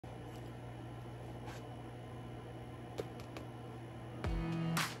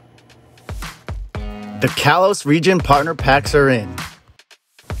The Kalos region partner packs are in.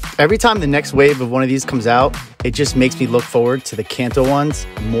 Every time the next wave of one of these comes out, it just makes me look forward to the Kanto ones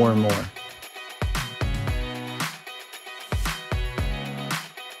more and more.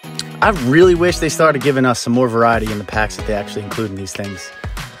 I really wish they started giving us some more variety in the packs that they actually include in these things.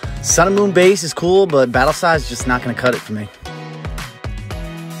 Sun and Moon base is cool, but battle size is just not going to cut it for me.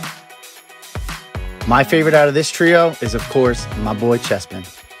 My favorite out of this trio is, of course, my boy Chessman.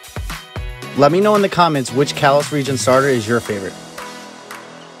 Let me know in the comments which Kalos region starter is your favorite.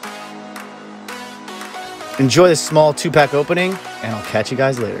 Enjoy this small 2-pack opening, and I'll catch you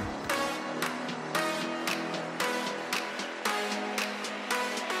guys later.